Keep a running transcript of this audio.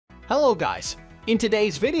Hello guys, in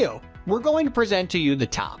today's video, we're going to present to you the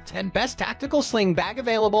top 10 best tactical sling bag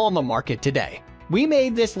available on the market today. We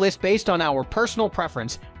made this list based on our personal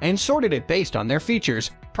preference and sorted it based on their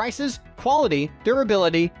features, prices, quality,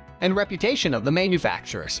 durability, and reputation of the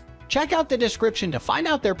manufacturers. Check out the description to find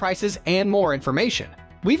out their prices and more information.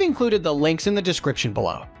 We've included the links in the description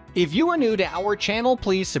below. If you are new to our channel,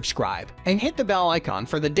 please subscribe and hit the bell icon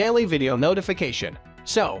for the daily video notification.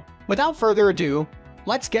 So, without further ado,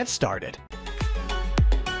 let's get started.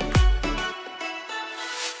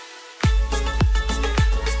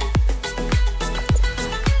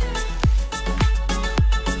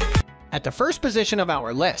 At the first position of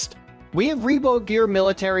our list, we have REEBOW Gear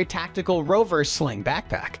Military Tactical Rover Sling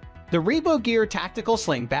Backpack. The REEBOW Gear Tactical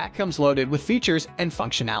Sling Bag comes loaded with features and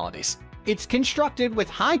functionalities. It's constructed with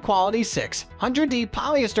high-quality 600D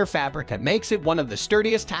polyester fabric that makes it one of the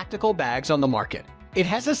sturdiest tactical bags on the market. It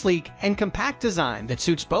has a sleek and compact design that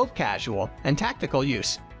suits both casual and tactical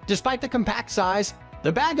use. Despite the compact size,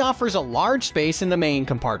 the bag offers a large space in the main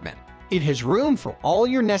compartment. It has room for all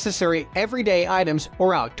your necessary everyday items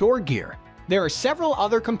or outdoor gear. There are several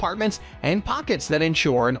other compartments and pockets that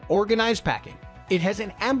ensure an organized packing. It has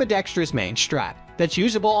an ambidextrous main strap that's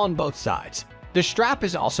usable on both sides. The strap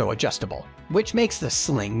is also adjustable, which makes the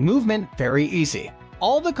sling movement very easy.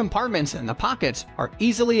 All the compartments and the pockets are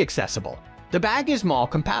easily accessible. The bag is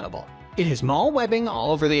MOAB compatible. It has MOAB webbing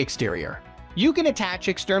all over the exterior. You can attach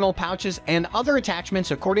external pouches and other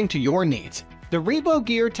attachments according to your needs. The REEBOW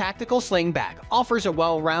Gear Tactical Sling Bag offers a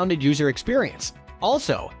well-rounded user experience.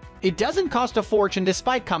 Also, it doesn't cost a fortune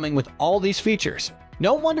despite coming with all these features.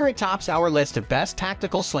 No wonder it tops our list of best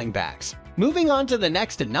tactical sling bags. Moving on to the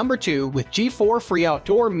next at number 2 with G4 Free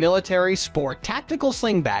Outdoor Military Sport Tactical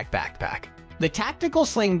Sling Bag Backpack. The Tactical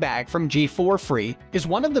Sling Bag from G4 Free is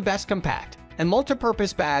one of the best compact and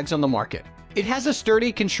multi-purpose bags on the market. It has a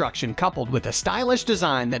sturdy construction coupled with a stylish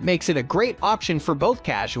design that makes it a great option for both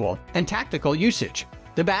casual and tactical usage.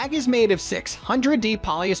 The bag is made of 600D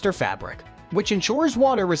polyester fabric, which ensures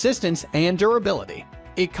water resistance and durability.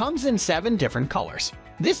 It comes in 7 different colors.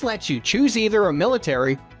 This lets you choose either a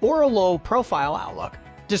military or a low-profile outlook.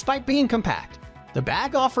 Despite being compact, the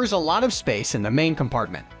bag offers a lot of space in the main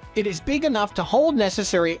compartment. It is big enough to hold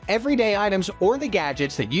necessary everyday items or the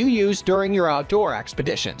gadgets that you use during your outdoor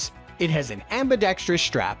expeditions. It has an ambidextrous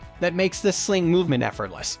strap that makes the sling movement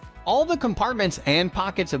effortless. All the compartments and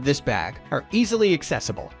pockets of this bag are easily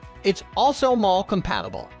accessible. It's also MOAB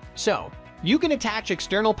compatible, so you can attach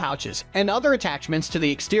external pouches and other attachments to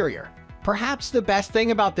the exterior. Perhaps the best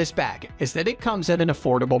thing about this bag is that it comes at an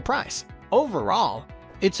affordable price. Overall,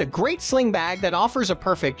 it's a great sling bag that offers a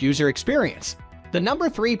perfect user experience. The number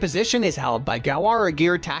 3 position is held by Gowara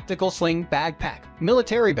Gear Tactical Sling Backpack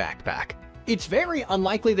Military Backpack. It's very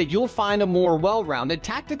unlikely that you'll find a more well-rounded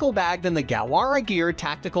tactical bag than the Gowara Gear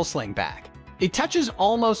Tactical Sling Bag. It touches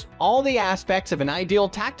almost all the aspects of an ideal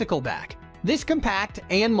tactical bag. This compact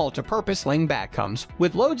and multi-purpose sling bag comes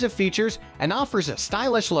with loads of features and offers a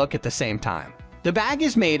stylish look at the same time. The bag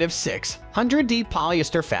is made of 600D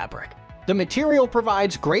polyester fabric. The material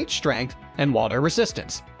provides great strength and water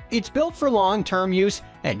resistance. It's built for long-term use,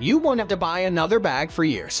 and you won't have to buy another bag for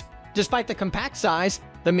years. Despite the compact size,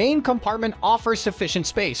 the main compartment offers sufficient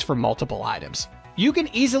space for multiple items. You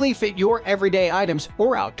can easily fit your everyday items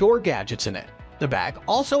or outdoor gadgets in it. The bag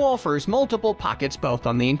also offers multiple pockets both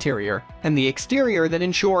on the interior and the exterior that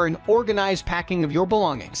ensure an organized packing of your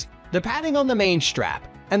belongings. The padding on the main strap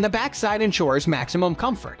and the backside ensures maximum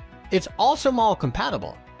comfort. It's also MOAB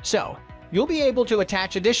compatible, so you'll be able to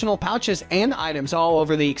attach additional pouches and items all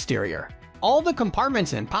over the exterior. All the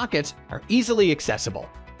compartments and pockets are easily accessible.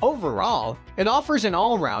 Overall, it offers an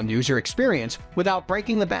all-round user experience without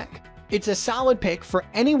breaking the bank. It's a solid pick for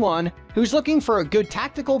anyone who's looking for a good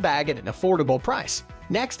tactical bag at an affordable price.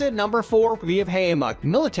 Next at number 4, we have HAOMUK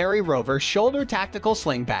Military Rover Shoulder Tactical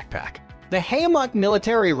Sling Backpack. The HAOMUK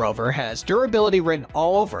Military Rover has durability written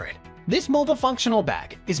all over it. This multifunctional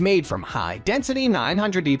bag is made from high-density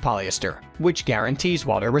 900D polyester, which guarantees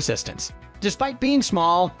water resistance. Despite being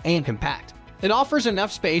small and compact, it offers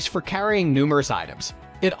enough space for carrying numerous items.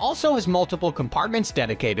 It also has multiple compartments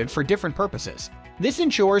dedicated for different purposes. This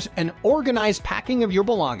ensures an organized packing of your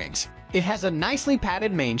belongings. It has a nicely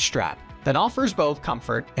padded main strap that offers both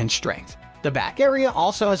comfort and strength. The back area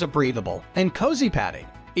also has a breathable and cozy padding.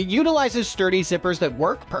 It utilizes sturdy zippers that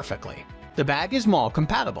work perfectly. The bag is MOAB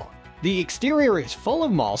compatible. The exterior is full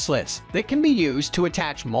of MOAB slits that can be used to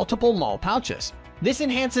attach multiple MOAB pouches. This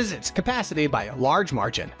enhances its capacity by a large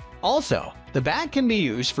margin. Also, the bag can be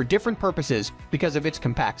used for different purposes because of its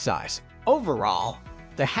compact size. Overall,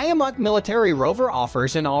 the HAOMUK Military Rover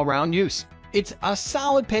offers an all-round use. It's a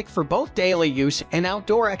solid pick for both daily use and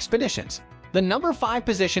outdoor expeditions. The number 5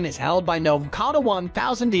 position is held by Novemkada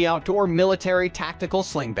 1000D Outdoor Military Tactical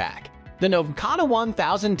Sling Bag. The Novemkada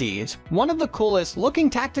 1000D is one of the coolest looking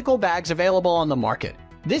tactical bags available on the market.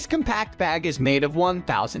 This compact bag is made of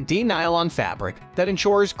 1000D nylon fabric that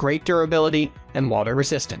ensures great durability and water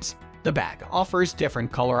resistance. The bag offers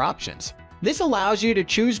different color options. This allows you to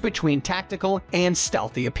choose between tactical and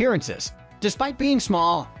stealthy appearances. Despite being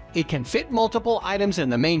small, it can fit multiple items in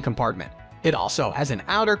the main compartment. It also has an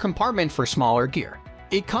outer compartment for smaller gear.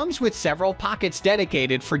 It comes with several pockets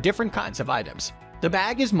dedicated for different kinds of items. The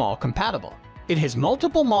bag is MOAB compatible. It has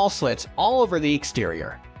multiple MOAB slits all over the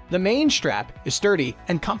exterior. The main strap is sturdy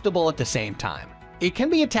and comfortable at the same time. It can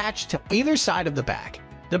be attached to either side of the bag.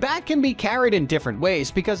 The bag can be carried in different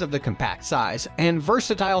ways because of the compact size and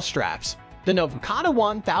versatile straps. The Novemkada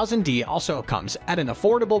 1000D also comes at an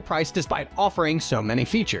affordable price despite offering so many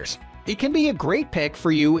features. It can be a great pick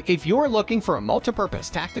for you if you're looking for a multi-purpose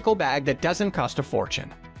tactical bag that doesn't cost a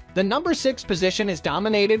fortune. The number 6 position is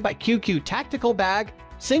dominated by Qcute Tactical Bag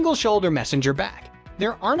Single Shoulder Messenger Bag.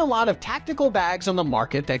 There aren't a lot of tactical bags on the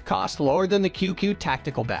market that cost lower than the Qcute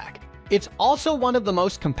Tactical Bag. It's also one of the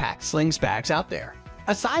most compact slings bags out there.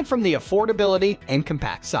 Aside from the affordability and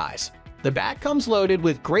compact size, the bag comes loaded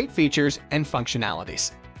with great features and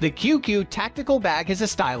functionalities. The Qcute Tactical Bag has a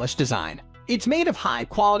stylish design. It's made of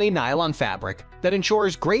high-quality nylon fabric that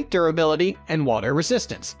ensures great durability and water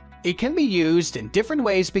resistance. It can be used in different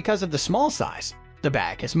ways because of the small size. The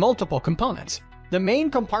bag has multiple components. The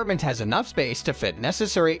main compartment has enough space to fit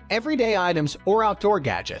necessary everyday items or outdoor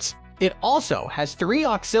gadgets. It also has 3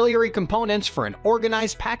 auxiliary components for an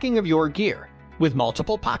organized packing of your gear. With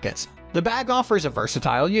multiple pockets, the bag offers a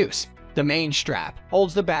versatile use. The main strap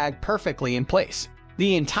holds the bag perfectly in place.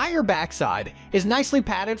 The entire backside is nicely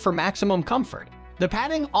padded for maximum comfort. The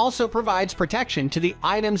padding also provides protection to the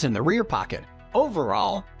items in the rear pocket.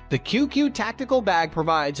 Overall, the Qcute Tactical Bag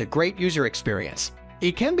provides a great user experience.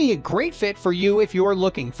 It can be a great fit for you if you're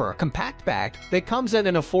looking for a compact bag that comes at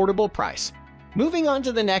an affordable price. Moving on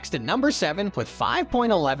to the next at number 7 with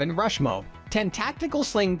 5.11 Rush MOAB 10 Tactical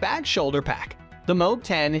Sling Bag Shoulder Pack. The MOAB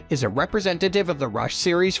 10 is a representative of the Rush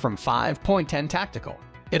series from 5.10 Tactical.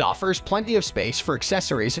 It offers plenty of space for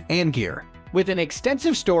accessories and gear, with an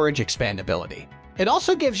extensive storage expandability. It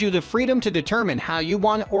also gives you the freedom to determine how you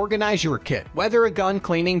want to organize your kit, whether a gun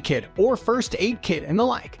cleaning kit or first aid kit and the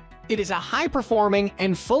like. It is a high-performing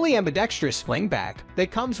and fully ambidextrous sling bag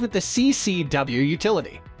that comes with the CCW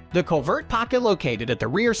utility. The covert pocket located at the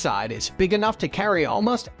rear side is big enough to carry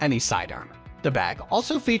almost any sidearm. The bag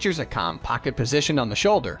also features a calm pocket position on the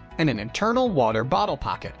shoulder and an internal water bottle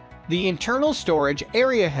pocket. The internal storage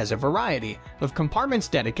area has a variety of compartments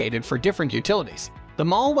dedicated for different utilities. The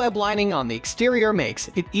MOAB lining on the exterior makes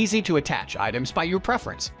it easy to attach items by your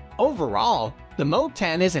preference. Overall, the MOAB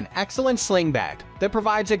 10 is an excellent sling bag that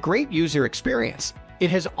provides a great user experience.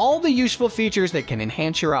 It has all the useful features that can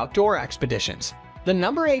enhance your outdoor expeditions. The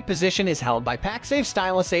number 8 position is held by Pacsafe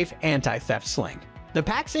Stylesafe Anti-Theft Sling. The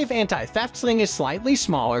Pacsafe Anti-Theft Sling is slightly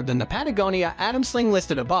smaller than the Patagonia Atom Sling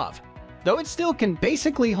listed above, though it still can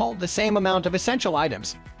basically hold the same amount of essential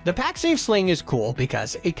items. The Pacsafe Sling is cool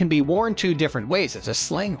because it can be worn 2 different ways, as a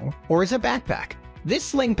sling or as a backpack. This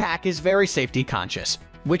sling pack is very safety conscious,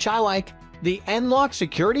 which I like. The N-lock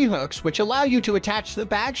security hooks, which allow you to attach the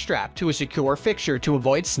bag strap to a secure fixture to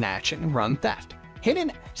avoid snatch and run theft.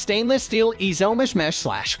 Hidden stainless steel isomesh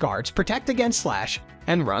mesh guards protect against slash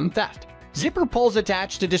and run theft. Zipper pulls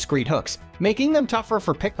attached to discrete hooks, making them tougher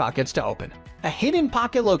for pickpockets to open. A hidden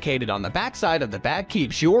pocket located on the backside of the bag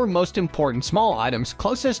keeps your most important small items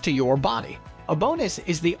closest to your body. A bonus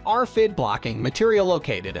is the RFID blocking material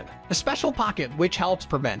located in a special pocket which helps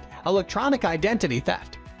prevent electronic identity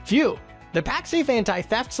theft. Phew! The Pacsafe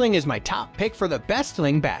Anti-Theft Sling is my top pick for the best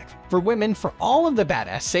sling bag for women for all of the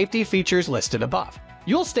badass safety features listed above.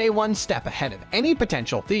 You'll stay one step ahead of any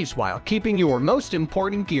potential thieves while keeping your most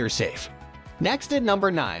important gear safe. Next at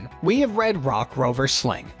number 9, we have Red Rock Rover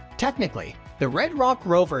Sling. Technically, the Red Rock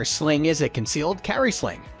Rover Sling is a concealed carry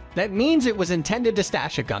sling. That means it was intended to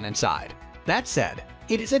stash a gun inside. That said,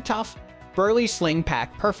 it is a tough, burly sling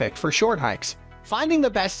pack perfect for short hikes. Finding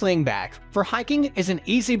the best sling bag for hiking isn't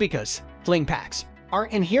easy because sling packs are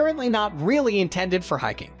inherently not really intended for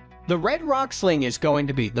hiking. The Red Rock Sling is going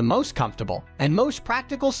to be the most comfortable and most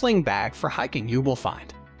practical sling bag for hiking you will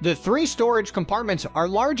find. The 3 storage compartments are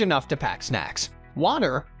large enough to pack snacks,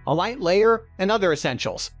 water, a light layer, and other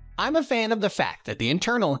essentials. I'm a fan of the fact that the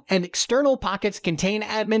internal and external pockets contain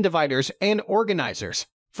admin dividers and organizers.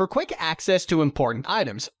 For quick access to important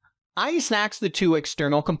items, i.e. snacks, the 2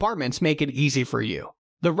 external compartments make it easy for you.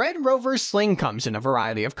 The red Rover sling comes in a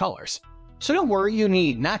variety of colors. So don't worry, you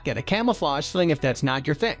need not get a camouflage sling if that's not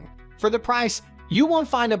your thing. For the price, you won't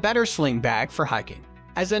find a better sling bag for hiking.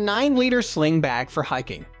 As a 9-liter sling bag for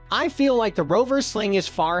hiking, I feel like the Rover sling is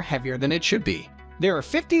far heavier than it should be. There are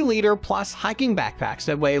 50-liter plus hiking backpacks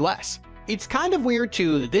that weigh less. It's kind of weird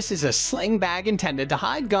too that this is a sling bag intended to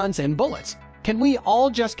hide guns and bullets. Can we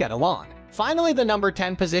all just get along? Finally, the number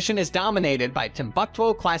 10 position is dominated by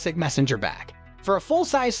Timbuktu Classic Messenger Bag. For a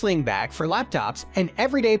full-size sling bag for laptops and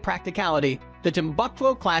everyday practicality, the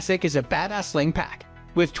Timbuktu Classic is a badass sling pack.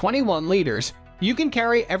 With 21 liters, you can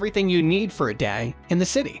carry everything you need for a day in the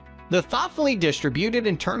city. The thoughtfully distributed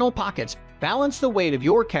internal pockets balance the weight of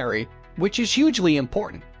your carry, which is hugely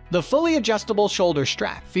important. The fully adjustable shoulder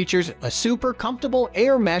strap features a super comfortable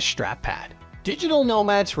air mesh strap pad. Digital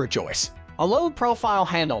nomads rejoice. A low-profile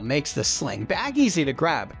handle makes the sling bag easy to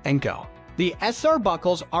grab and go. The SR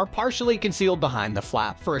buckles are partially concealed behind the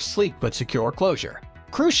flap for a sleek but secure closure.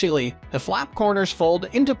 Crucially, the flap corners fold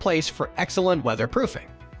into place for excellent weatherproofing.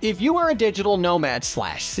 If you are a digital nomad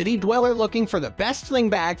 / city dweller looking for the best sling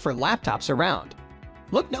bag for laptops around,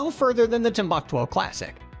 look no further than the Timbuktu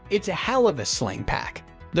Classic. It's a hell of a sling pack.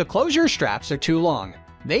 The closure straps are too long.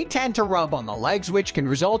 They tend to rub on the legs, which can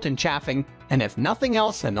result in chafing and, if nothing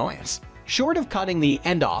else, annoyance. Short of cutting the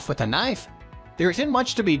end off with a knife, there isn't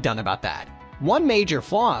much to be done about that. One major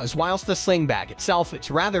flaw is whilst the sling bag itself is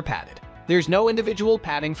rather padded, there's no individual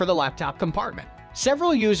padding for the laptop compartment.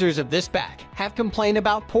 Several users of this bag have complained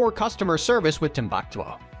about poor customer service with Timbuktu.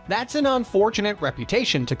 That's an unfortunate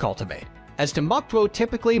reputation to cultivate, as Timbuktu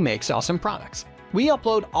typically makes awesome products. We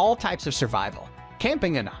upload all types of survival,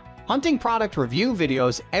 camping, and hunting product review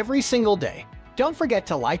videos every single day. Don't forget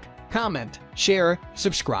to like, comment, share,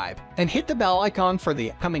 subscribe, and hit the bell icon for the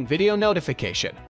upcoming video notification.